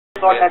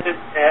thought that is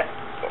it.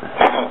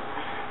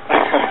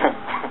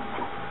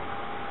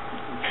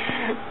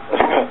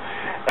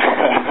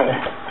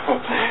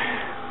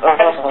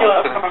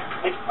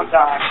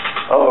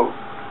 Oh,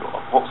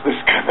 what's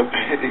this gonna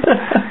be?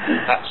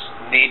 That's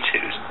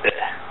Netus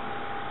there.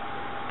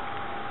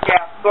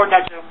 Yeah, Lord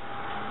Netu.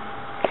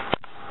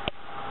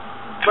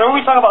 Whenever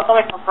we talk about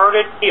something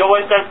perverted, he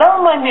always says, that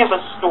reminds me of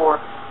a store.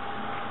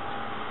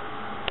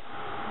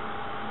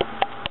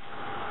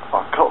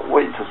 I can't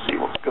wait to see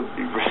what's going to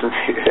be written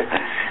here.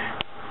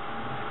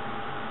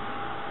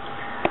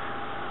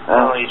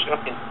 Oh, you're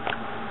shocking.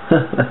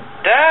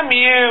 Damn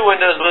you,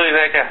 Windows Movie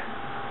Maker.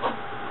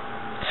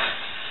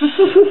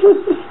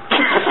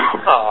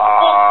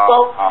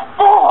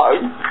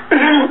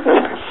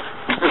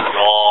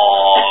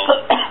 Wrong.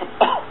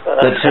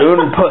 The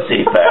Toon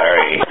Pussy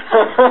Fairy.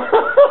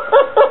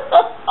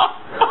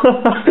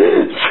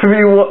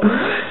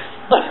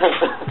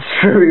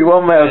 True,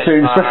 one male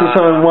Toon. Special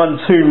summon one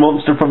Toon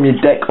monster from your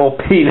deck or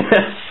penis.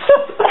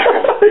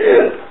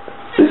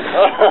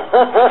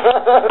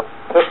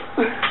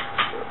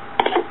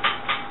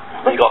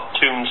 You got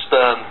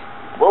Tombstone.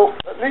 Well,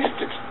 at least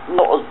it's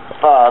not as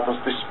bad as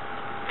this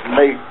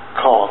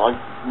card I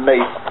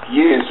made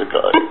years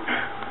ago.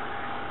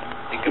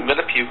 You can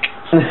better puke.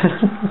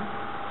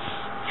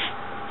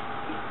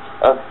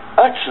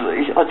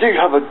 Actually, I do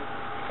have a...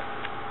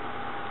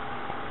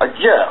 I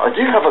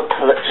do have a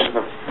collection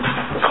of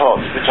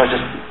cards which I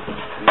just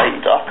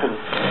made up and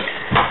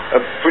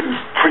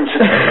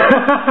printed.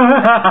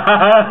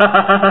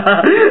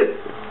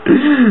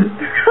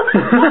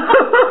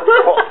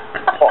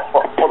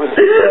 What is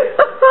it?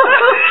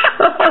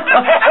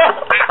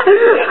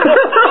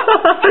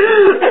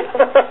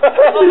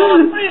 Oh,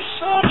 that is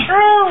so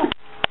true.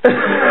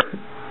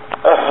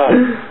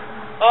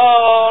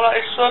 Oh, that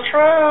is so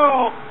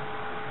true.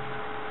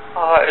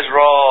 Oh, that is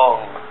wrong.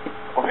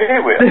 Well,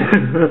 here we are.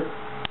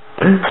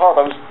 The card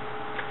I was...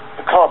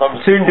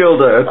 Toon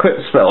Dildo, equip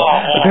spell.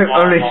 Equip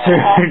only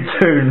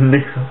Toon.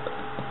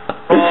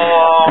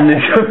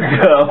 Nickel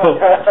Girl.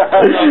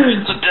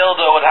 The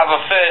dildo would have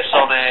a face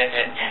on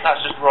it.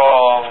 That's just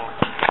wrong.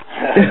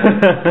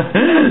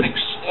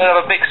 It'd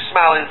have a big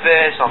smiling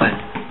face on it.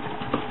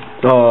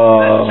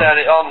 Oh. Then turn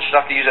it on, should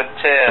have to use a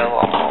tail.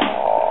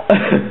 Oh.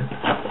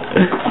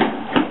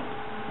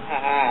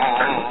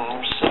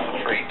 I'm so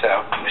freaked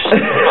out.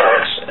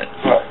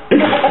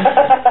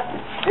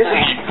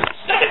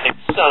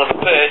 Son of a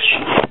bitch.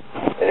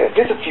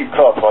 Here's a few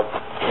cards I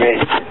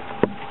created.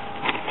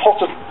 Pot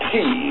of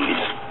Peed.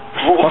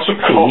 Pot of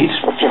Peed?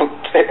 From your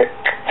deck.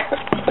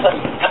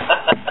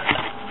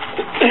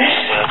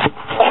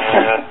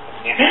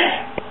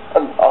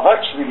 And I've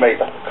actually made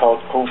up a card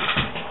called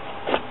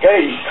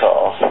Gay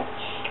Card.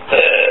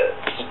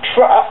 It's a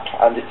trap,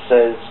 and it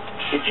says,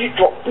 if you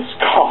drop this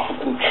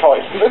card and try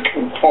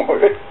looking for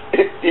it,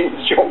 it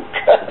means you're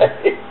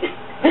gay.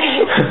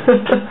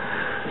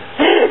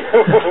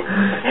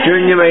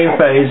 During your main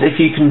phase, if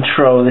you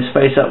control this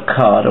face-up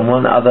card and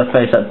one other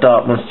face-up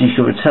dark monster, you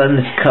can return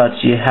this card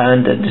to your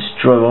hand and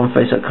destroy one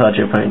face-up card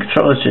your opponent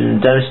controls during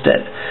the damage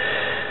step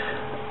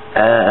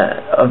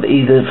of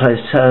either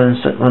player's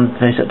turns. One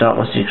face-up dark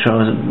monster you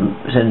control is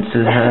sent to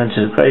the hand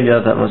to the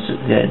graveyard. That monster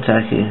can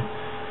attack you.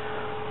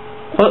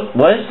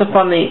 Where's the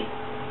funny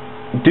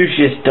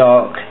douchiest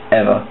dark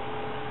ever?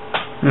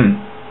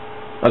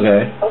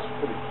 Okay. That's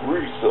pretty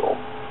brutal.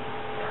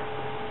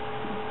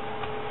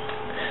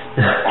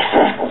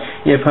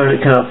 Your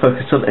opponent cannot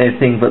focus on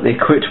anything but the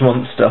equipped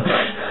monster.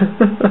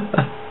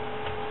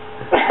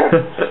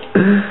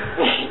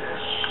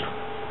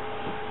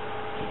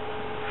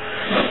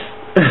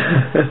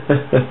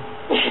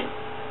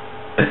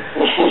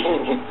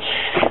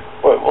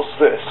 Wait, what's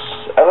this?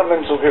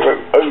 Elemental Hero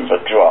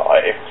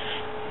Overdrive.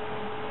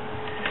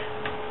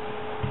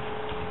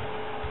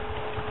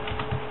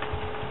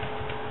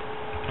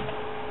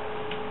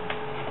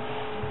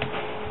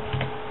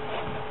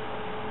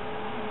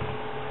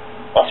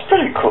 That's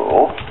pretty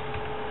cool.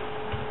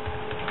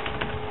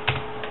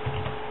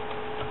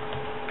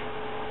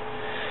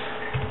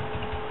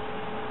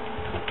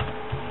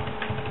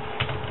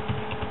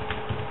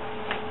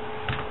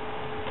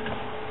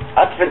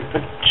 Advent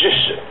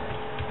Magician.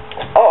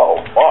 Oh,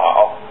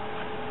 wow.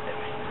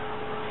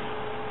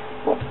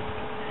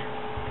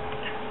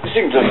 You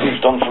seem to have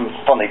moved on from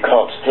funny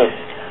cards to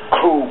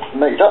cool,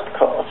 made-up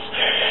cards.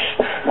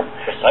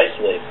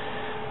 Precisely.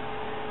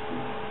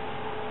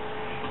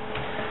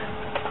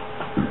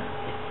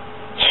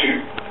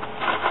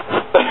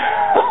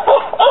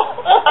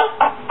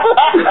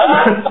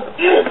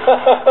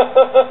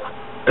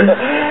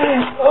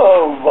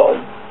 Oh my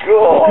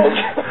god.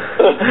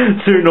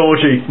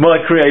 Tsunorgy, my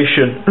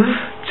creation.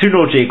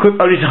 Tsunorgy, equip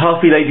only to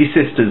halfy lady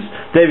sisters.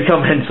 They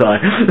become hentai.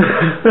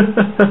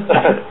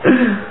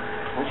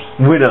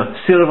 Winner,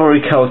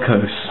 Silvery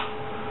Calcos.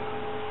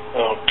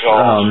 Oh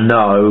god. Oh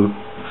no.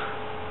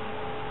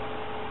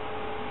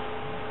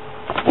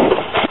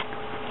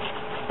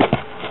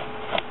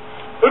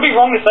 Would it be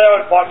wrong to say I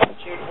would bought the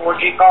Toon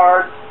Orgy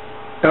card?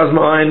 That was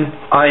mine.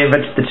 I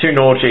invented the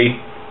Tsunorgy.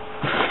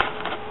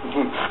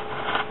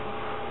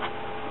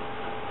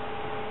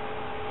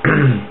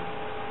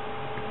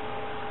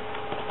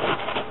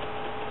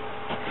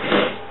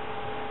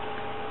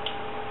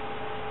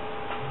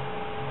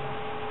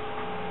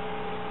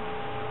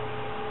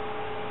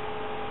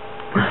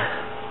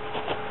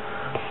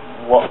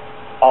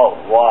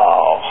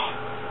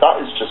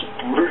 just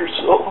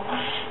brutal.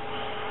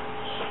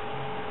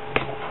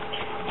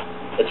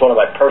 It's one of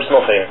my personal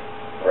favorites.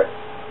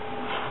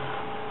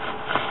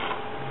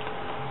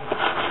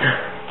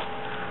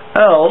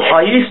 Earl,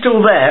 are you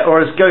still there,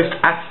 or has Ghost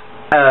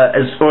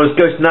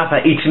Napper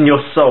eaten your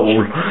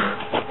soul?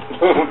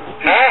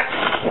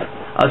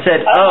 I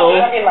said, Earl.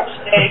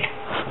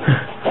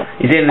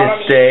 He's in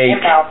his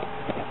steak.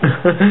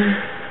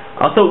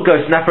 I thought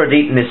Ghost Napper had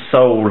eaten his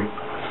soul.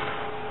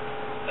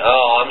 No,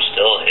 I'm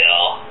still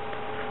here.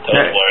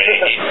 Don't worry,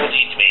 he won't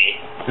eat me.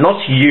 Not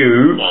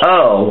you,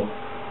 Earl.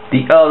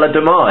 The Earl of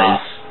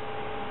Demise.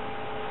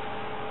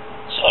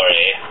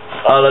 Sorry.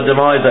 Earl of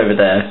Demise over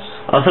there.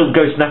 I thought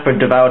Ghost Napper had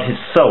devoured his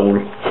soul.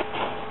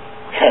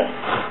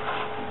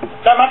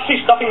 I'm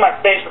actually stuffing my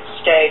face with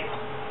steak.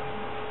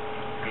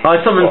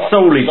 I summoned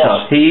Soul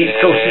Eater. He eats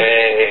ghost.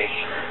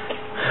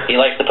 He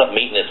likes to put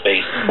meat in his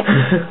face.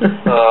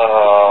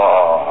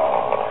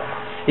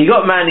 You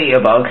got Man Eater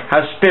Bug,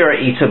 has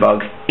Spirit Eater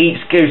Bug,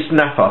 eats Ghost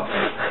Napper.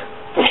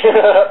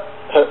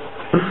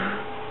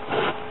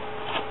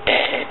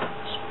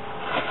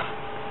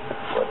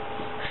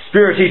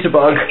 Spirit Eater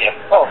Bug.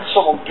 Oh,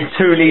 someone beat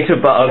Toon Eater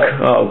Bug.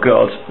 Oh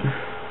god.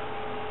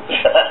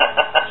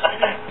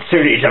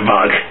 Toon Eater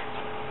Bug.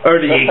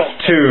 Only eats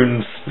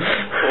toons.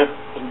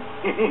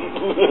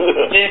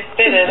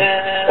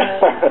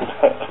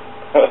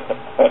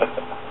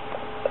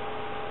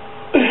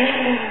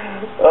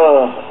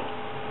 Oh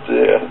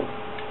dear.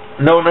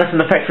 No one has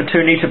an effect for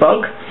Toon Eater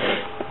Bug?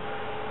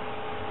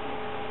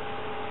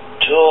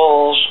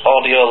 Tools,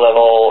 audio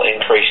level,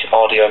 increase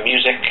audio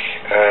music,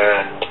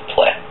 and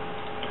play.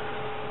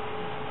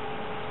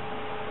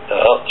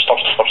 Oh, stop,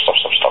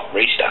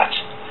 restart.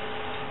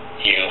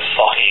 You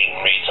fucking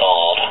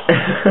retard.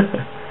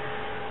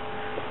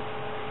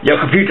 Your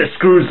computer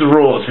screws the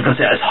rules because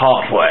it has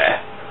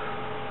hardware.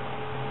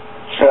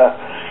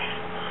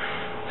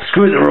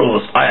 Screw the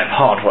rules, I have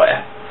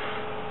hardware.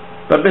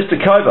 But Mr.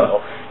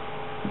 Kyber,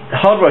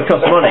 hardware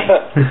costs money.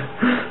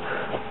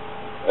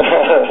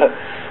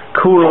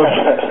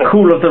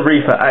 Call of the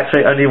Reaper,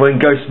 actually only when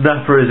Ghost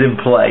Napper is in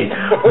play.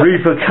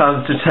 Reaper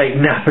comes to take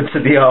Napper to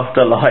the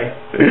afterlife.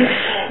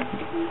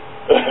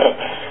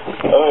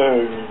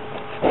 Oh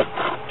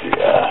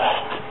dear.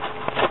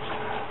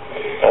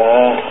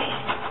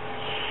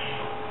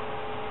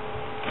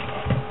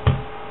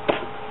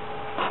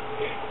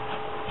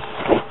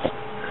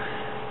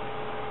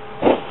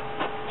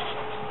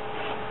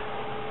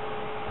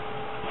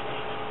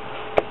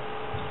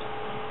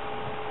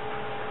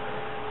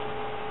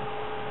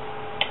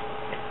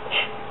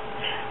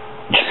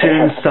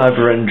 Toon,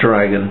 Cyber and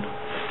Dragon.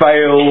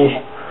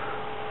 Fail.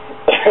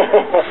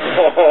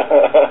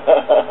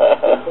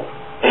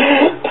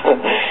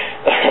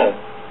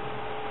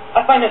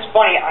 I find this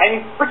funny.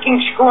 I'm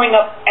freaking screwing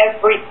up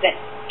everything.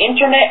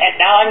 Internet, and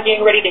now I'm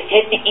getting ready to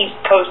hit the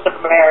East Coast of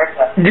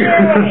America.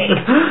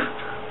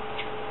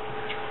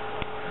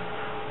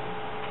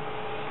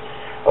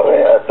 Oh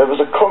yeah, there was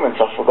a comment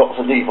I forgot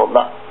to leave on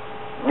that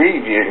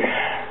review.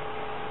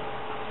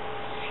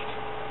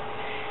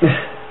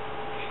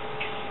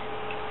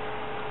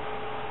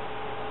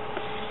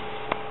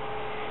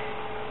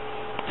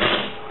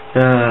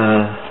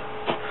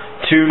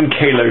 Toon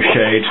Kalo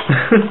Shade.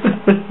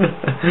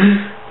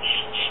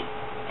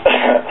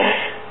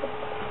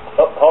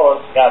 Oh, hold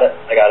on, I got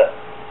it.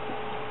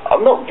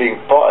 I'm not being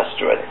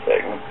biased or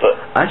anything, but...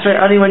 Actually,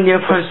 only when your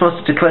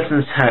postmaster declares an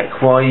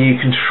attack while you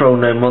control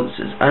no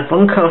monsters. Add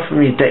one card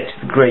from your deck to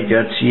the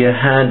graveyard to your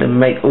hand and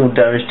make all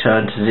damage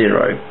turn to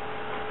 0.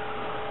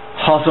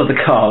 Heart of the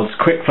cards,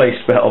 quick play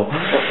spell.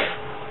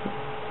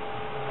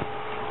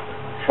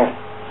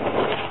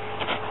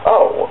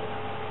 Oh.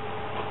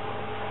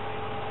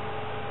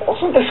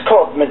 Wasn't this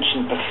card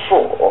mentioned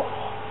before?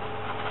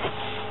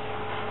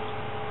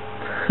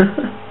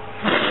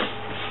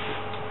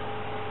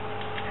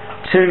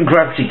 Toon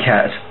Gravity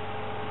Cat.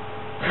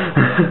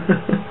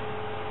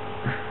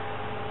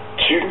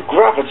 Toon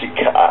Gravity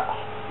Cat?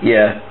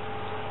 Yeah.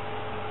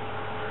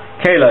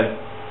 Kalo.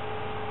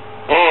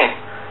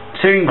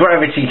 Toon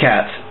Gravity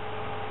Cat.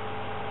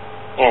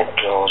 Oh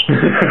god.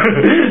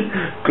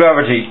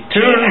 Gravity.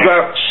 Toon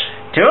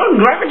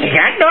Gravity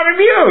Cat not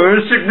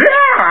abused.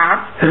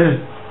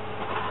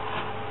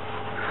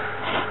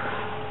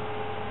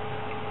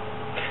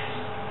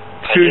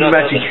 Toon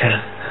Magic Cat.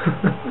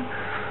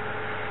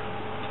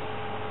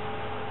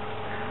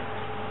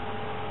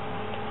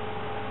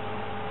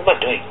 What am I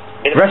doing?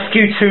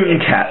 Rescue Toon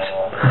Cat.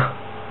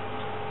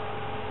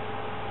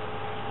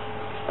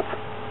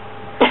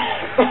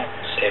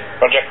 Save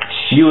project.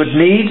 You would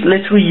need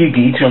Little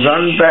Yugi to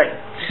run back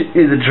to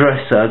the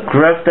dresser,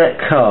 grab that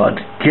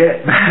card,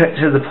 get back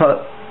to the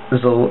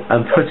puzzle,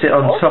 and put it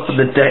on top of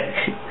the deck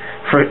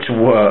for it to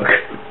work.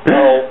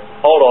 Oh,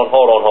 hold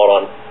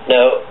on.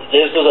 No,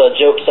 this was a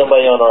joke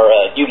somebody on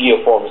our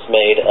Yu-Gi-Oh forums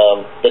made.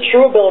 The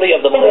true ability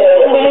of the...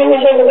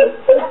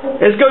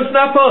 It's Ghost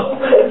Napper!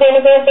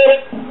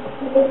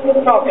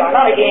 Oh god,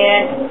 not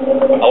again.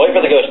 I'll wait for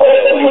the ghost to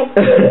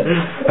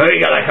Who you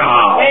gonna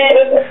call?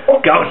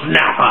 Ghost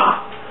Napper!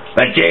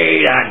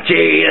 Vegeta.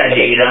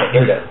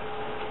 Here we go.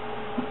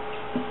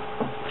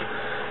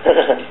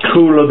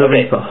 Cooler the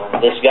Reaper.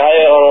 This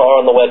guy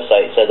on the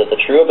website said that the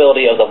true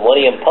ability of the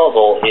Millennium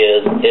Puzzle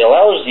is it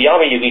allows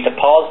Yami-Yugi to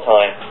pause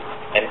time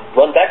and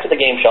run back to the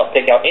game shop,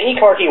 pick out any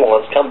card he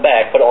wants, come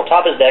back, put it on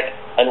top of his deck,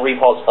 and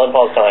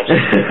unpause time.